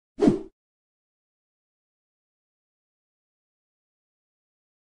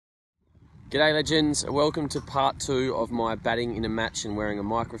G'day legends, welcome to part 2 of my batting in a match and wearing a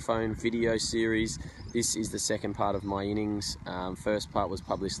microphone video series. This is the second part of my innings. First part was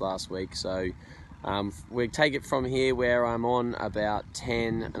published last week, so we take it from here where I'm on about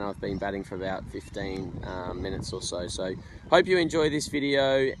 10 and I've been batting for about 15 minutes or so. So hope you enjoy this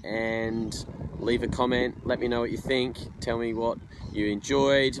video and leave a comment, let me know what you think, tell me what you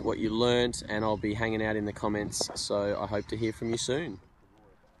enjoyed, what you learnt, and I'll be hanging out in the comments, so I hope to hear from you soon.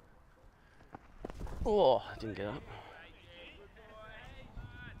 Oh, I didn't get up.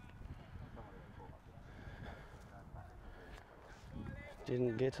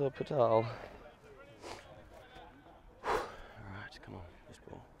 Didn't get up at all. Alright, come on, this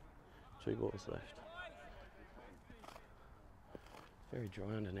ball. 2 balls left. Very dry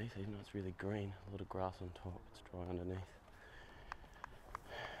underneath, even though it's really green. A lot of grass on top, it's dry underneath.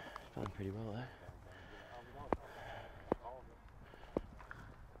 Going pretty well though.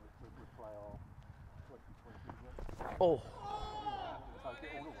 Oh!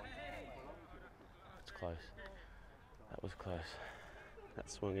 That's close. That was close.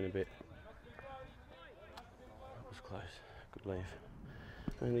 That swung in a bit. That was close. Good leave.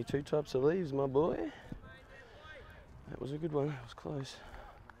 Only 2 types of leaves, my boy. That was a good one. That was close.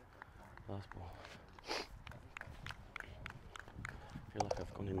 Last ball. I feel like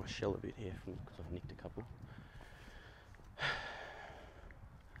I've gone in my shell a bit here because I've nicked a couple.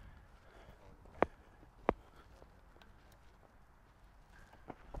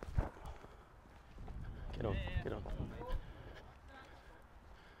 Get on, get on.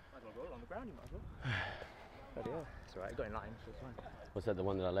 Might as well go on the ground, you might as well. But yeah, it's alright, got in line, so it's fine. Was that the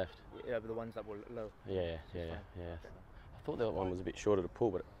one that I left? Yeah, but the ones that were low. Yeah. I thought that one was a bit shorter to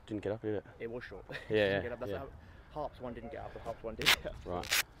pull, but it didn't get up, did it? It was short. Yeah, Get up. That's how Harps one didn't get up, but Harps one did get up. Right.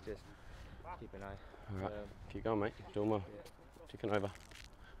 So just keep an eye. Alright, keep going mate, doing well. Yeah. Ticking over.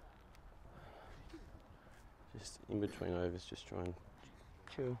 Just in between overs, just try and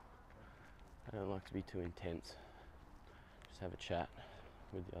chill. I don't like to be too intense. Just have a chat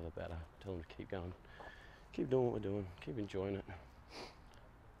with the other batter. Tell them to keep going. Keep doing what we're doing. Keep enjoying it.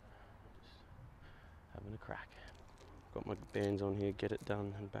 Just having a crack. Got my bands on here. Get it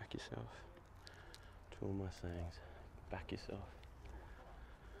done and back yourself. 2 of my sayings. Back yourself.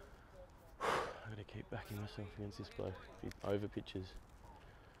 I gotta keep backing myself against this bloke. Big over pitches.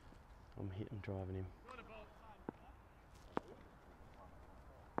 I'm driving him.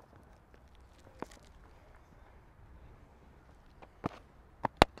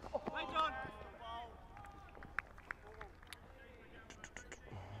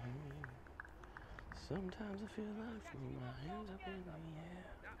 Sometimes I feel like throwing my hands up in the air.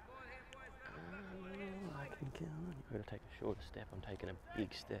 I can kill you. I've got to take a shorter step. I'm taking a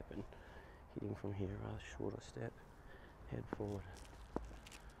big step and hitting from here. Rather shorter step. Head forward.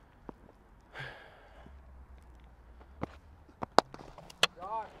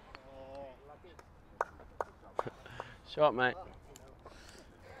 Shot, mate.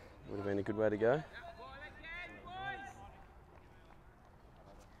 Would have been a good way to go.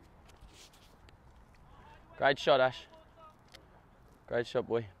 Great shot, Ash. Great shot,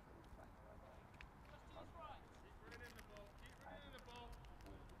 boy.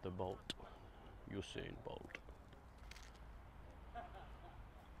 The bolt. Usain Bolt.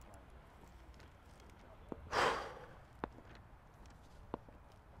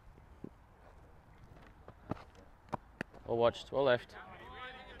 Well watched, well left.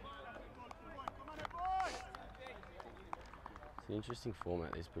 It's an interesting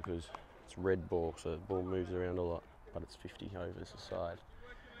format, this, because it's red ball, so the ball moves around a lot, but it's 50 overs a side.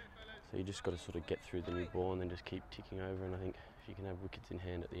 So you just got to sort of get through the new ball and then just keep ticking over, and I think if you can have wickets in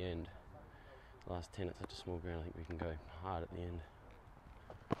hand at the end, the last 10 at such a small ground, I think we can go hard at the end.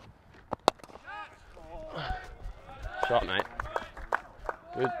 Shot, mate.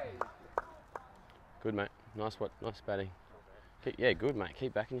 Good. Good, mate. Nice batting. Yeah, good, mate.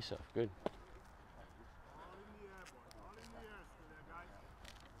 Keep backing yourself. Good.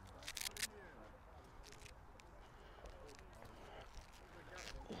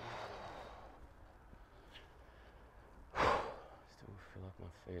 Still feel like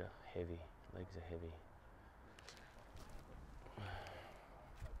my feet are heavy. Legs are heavy.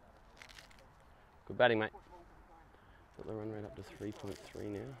 Good batting, mate. Got the run rate up to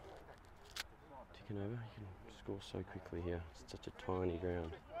 3.3 now. Ticking over. You can score so quickly here. It's such a tiny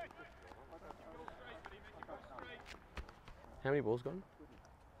ground. How many balls gone?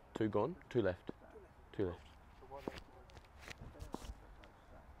 2 gone? 2 left. 2 left.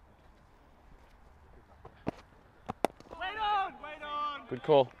 Good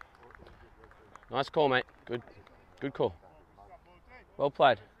call. Nice call, mate. Good call. Well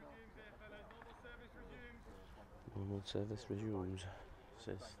played. Normal service resumes.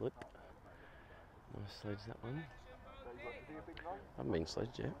 Says slip. Nice sledge that one. I haven't been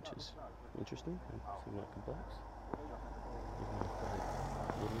sledged yet, which is interesting. Some like blokes.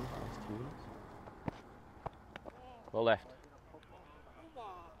 Last 2 minutes. Well left.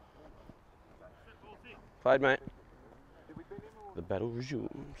 Played, mate. The battle resumes.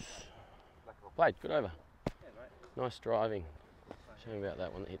 Played, good over. Nice driving. Shame about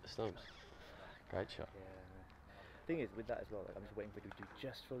that one that hit the stumps. Great shot. Yeah. Thing is, with that as well, like, I'm just waiting for it to do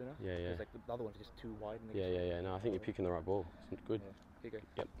just full enough. Yeah, yeah. Because like the other ones are just too wide. And Yeah. No, I think you're picking the right ball. It's good. Yeah. Here you go.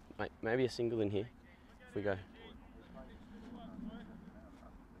 Yep. Mate, maybe a single in here. If we go.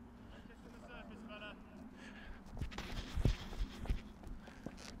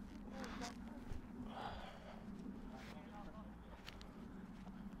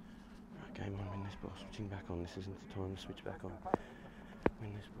 Right, game on, win this ball. Switching back on. This isn't the time to switch back on.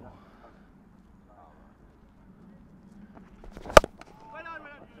 Win this ball.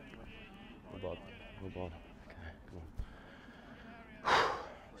 Well bod. Okay, come on.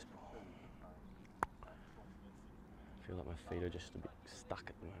 This ball. I feel like my feet are just a bit stuck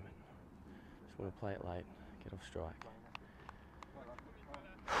at the moment. Just want to play it late, get off strike.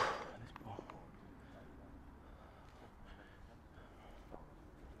 This ball.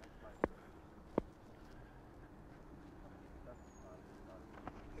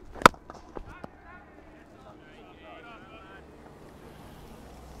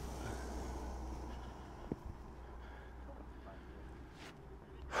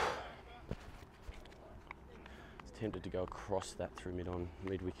 Tempted to go across that through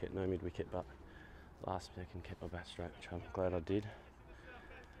mid wicket, no mid wicket, but last second kept my bat straight, which I'm glad I did.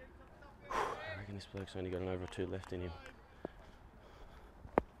 I reckon this bloke's only got an over 2 left in him.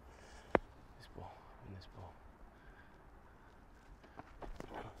 This ball, win this ball.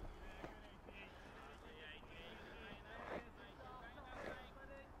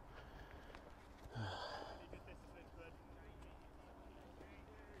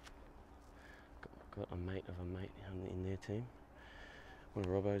 Got a mate of a mate in their team. One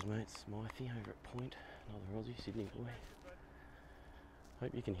of Robbo's mates, Smythe, over at Point. Another Aussie, Sydney boy.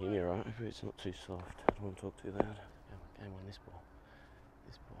 Hope you can hear me alright. Hope it's not too soft. I don't want to talk too loud. Game on this ball.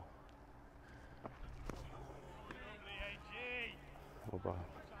 This ball. Oh, bro.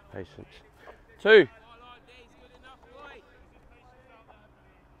 Patience. 2.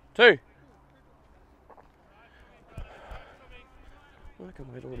 2. I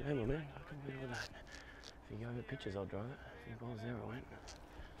can wait all day, my man. I can wait all that. If you go over pitches, I'll drive it. If you bowls there, I won't.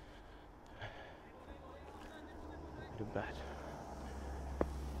 Bit of bat.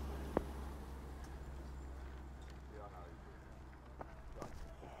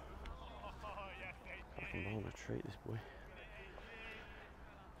 I can bowl a treat, this boy.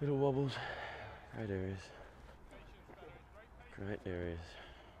 Little wobbles. Great areas. Great areas.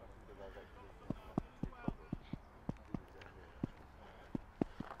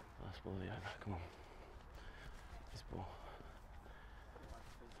 Last ball of the over, come on. This ball.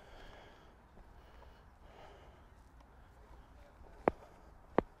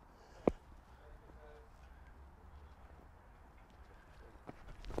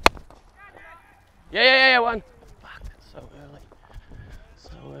 Yeah, one. Fuck, that's so early.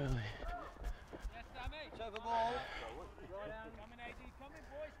 So early.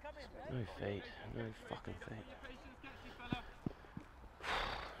 No feet, no fucking feet.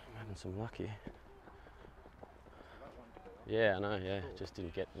 I'm having some luck here. Yeah, I know, yeah, just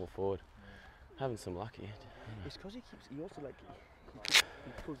didn't get more forward. Having some luck here. It's because he also like, he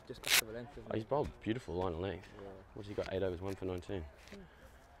pulls just back to the length. Oh, he's bowled beautiful line of length. Yeah. What's he got? 8 overs, 1 for 19.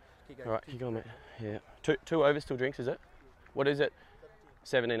 Alright, keep going, mate. Yeah. Two overs, 2 drinks, is it? What is it?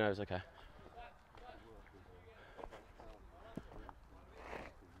 17 overs, okay.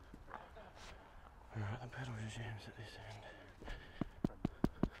 Alright, the pedal resumes at this end.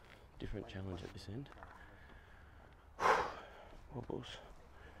 Different challenge at this end. Wobbles.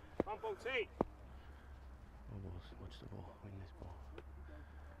 Wobbles, watch the ball, win this ball.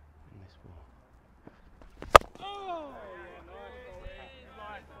 Win this ball. Oh!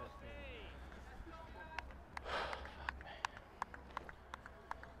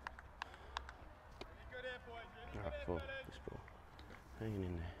 Alright, cool. This ball. Hanging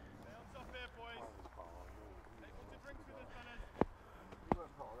in there.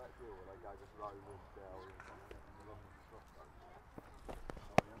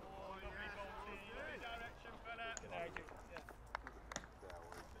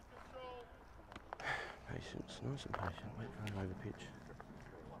 Patience, nice and patient. Wait for an over pitch.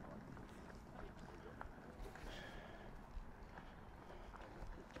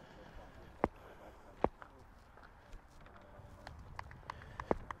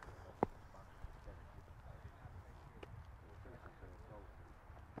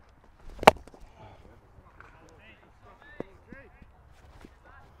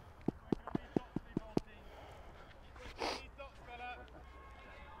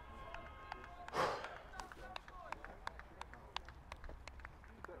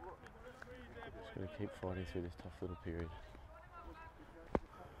 Just got to keep fighting through this tough little period.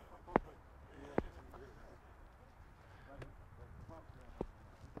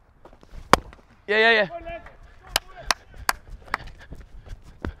 Yeah.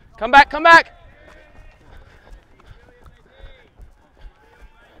 Come back. That's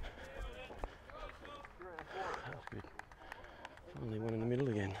good. Finally one in the middle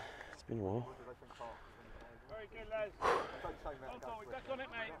again. It's been a while. Very good, lads. Back on it,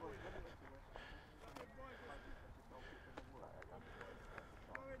 mate.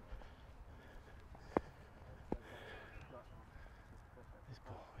 This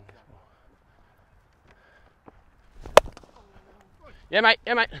ball. Yeah, mate.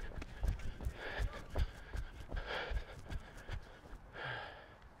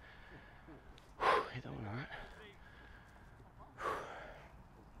 Hit that one, alright.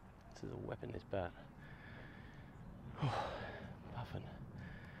 This is a weapon, this bat. Puffing.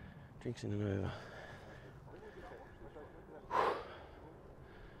 Drinks in and over.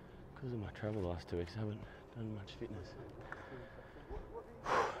 Because of my travel last 2 weeks, I haven't done much fitness.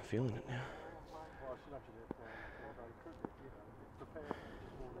 Feeling it now.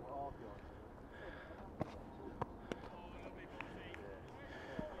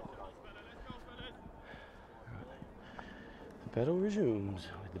 The battle resumes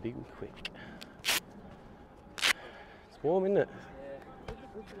with the big and quick. It's warm, isn't it? Yeah.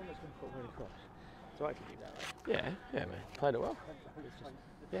 Who's the one that's going to put really across? So I can do that, right? Yeah, man. Played it well.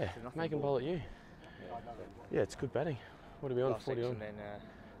 Yeah, make him bowl at you. Yeah, it's good batting. What are we on? 40 on.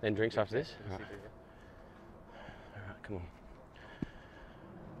 Then drinks after this? Alright, come on.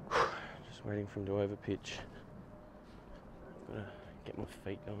 Just waiting for him to over pitch. Gotta get my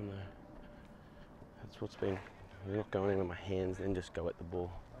feet going though. That's what's been. I'm not going in with my hands, then just go at the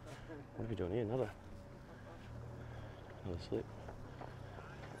ball. What are we doing here? Another slip.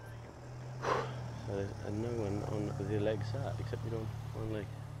 So there's no one on the leg start except we're on one leg.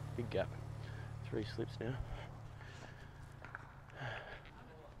 Big gap. 3 slips now.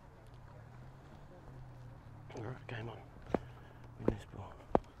 Alright, game on. Win this ball.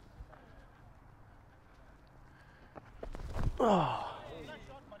 Oh!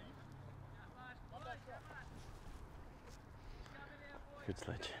 Good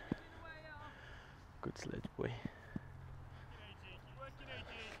sledge. Good sledge, boy.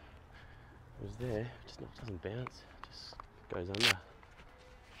 It was there, just doesn't bounce, just goes under.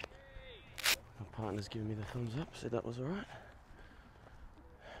 My partner's giving me the thumbs up, said that was alright.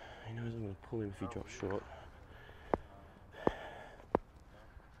 He knows I'm going to pull him if he drops short.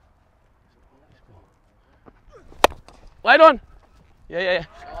 Late on! Yeah.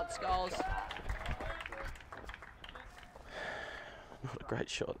 Skulls. Not a great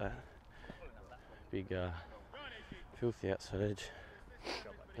shot, that. Big, filthy outside edge.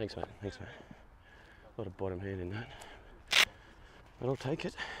 Thanks, mate. A lot of bottom hand in that. But I'll take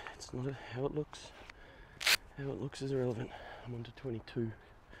it. It's not how it looks. How it looks is irrelevant. I'm on to 22.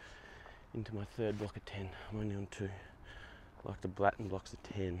 Into my third block of 10. I'm only on 2. Like the Blatten blocks of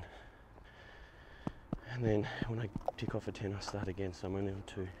 10. And then when I tick off a 10, I start again, so I'm only on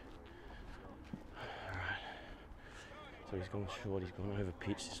 2. Alright. So he's gone short, he's gone over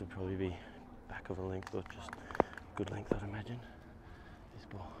pitch. This will probably be back of a length or just good length, I'd imagine. This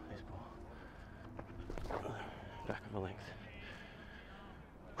ball. Back of a length.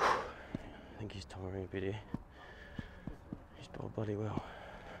 I think he's tiring a bit here. He's bowled bloody well.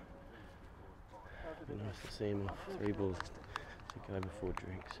 It'd be nice to see him off 3 balls to go before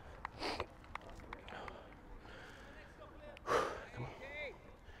drinks. Come on.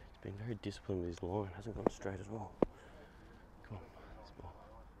 He's been very disciplined with his line, hasn't gone straight at all. Come on, this ball.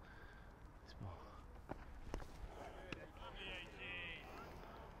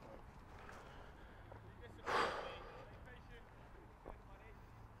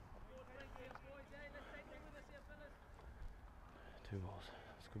 2 balls.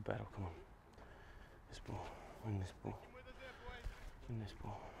 It's a good battle, come on. This ball, win this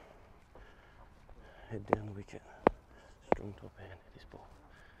ball. Head down the wicket. Strong top hand. This ball.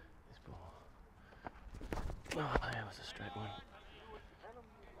 Oh, that was a straight one.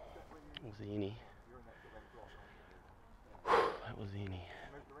 That was the innie.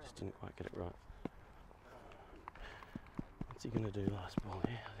 Just didn't quite get it right. What's he going to do last ball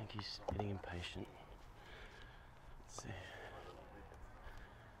here? I think he's getting impatient. Let's see.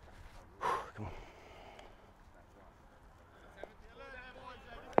 Come on.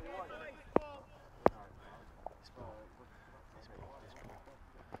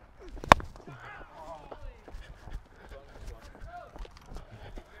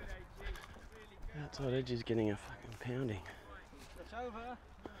 Outside edge is getting a fucking pounding.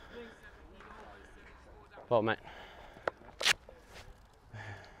 Well, mate.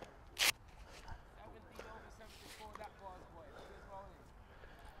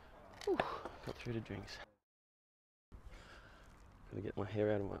 Whew, got through the drinks. Gotta get my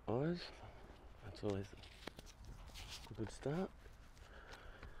hair out of my eyes. That's always a good start.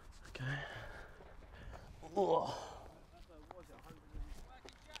 Okay. Oh.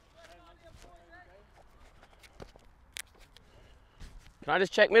 Can I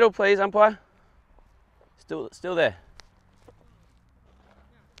just check middle, please, umpire? Still there.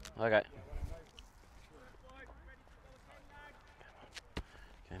 Okay.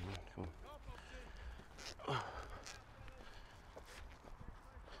 Come on.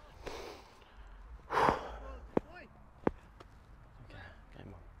 Okay, game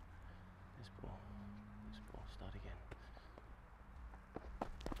on. This ball, start again.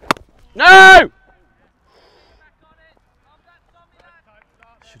 No!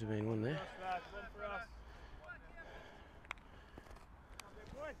 Should have been one there.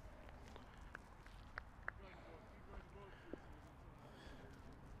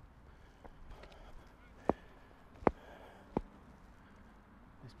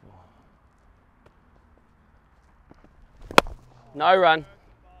 This ball. No run.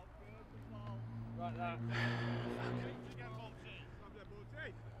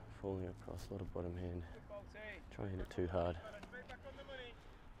 Falling across, a lot of bottom hand. Try and hit it too hard.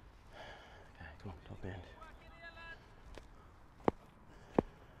 Okay, come on, top hand.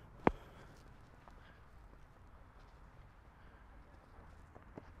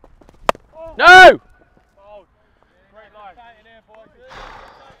 No!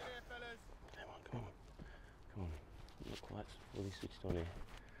 Come on. Not quite fully switched on here.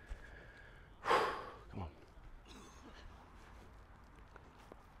 Come on.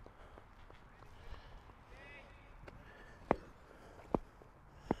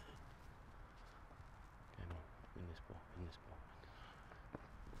 In this ball.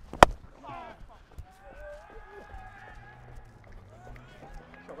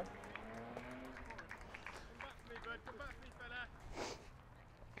 Come back to me, fella.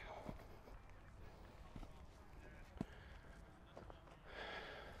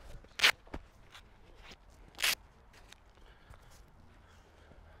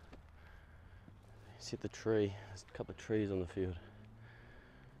 Hit the tree. There's a couple of trees on the field,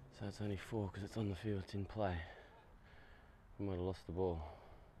 so it's only 4 because it's on the field. It's in play. We might have lost the ball.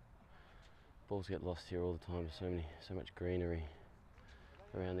 Balls get lost here all the time. There's so much greenery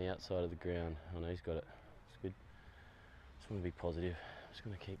around the outside of the ground. Oh no, he's got it. It's good. Just want to be positive. I'm just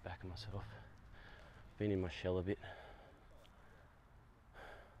going to keep backing myself. Been in my shell a bit.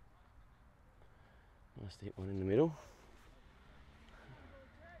 Nice to hit one in the middle.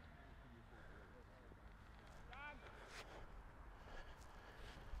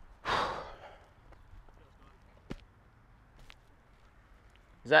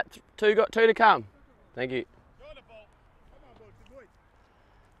 Is that two to come? Thank you.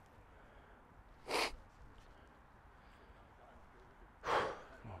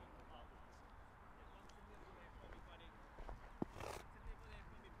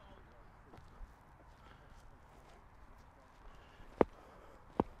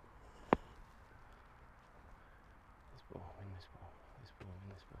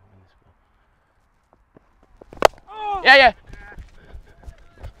 Yeah.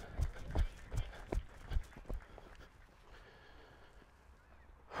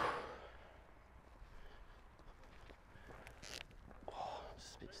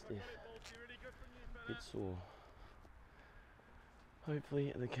 Just a bit stiff, a bit sore.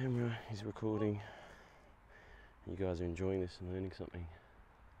 Hopefully the camera is recording. You guys are enjoying this and learning something.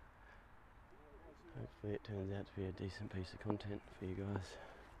 Hopefully it turns out to be a decent piece of content for you guys.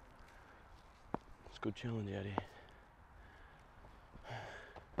 It's a good challenge out here.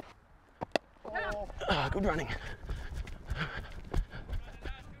 Ah, good running.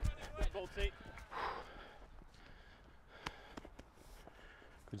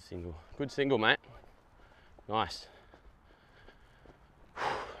 Good single, mate. Nice.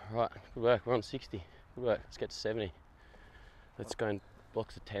 Right, good work. We're on 60. Good work. Let's get to 70. Let's go and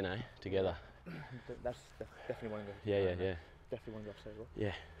blocks of 10, together. That's definitely one of the. Yeah. Definitely one of the offside.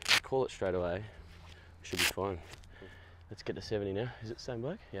 Yeah. Call it straight away. We should be fine. Cool. Let's get to 70 now. Is it the same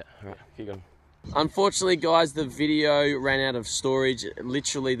bloke? Yeah. All right. Keep going. Unfortunately, guys, the video ran out of storage.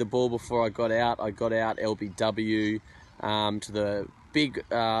 Literally, the ball before I got out LBW to the big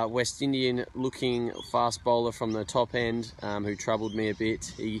West Indian looking fast bowler from the top end who troubled me a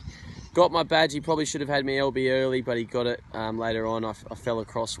bit. He got my badge. He probably should have had me LB early, but he got it later on. I fell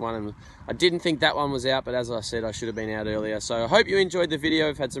across one and I didn't think that one was out, but as I said, I should have been out earlier. So I hope you enjoyed the video.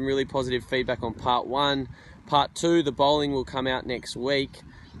 I've had some really positive feedback on part 1. Part 2, the bowling, will come out next week.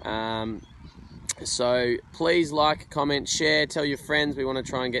 So please like, comment, share, tell your friends. We want to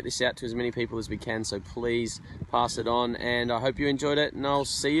try and get this out to as many people as we can, so please pass it on, and I hope you enjoyed it, and I'll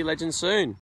see you legends soon.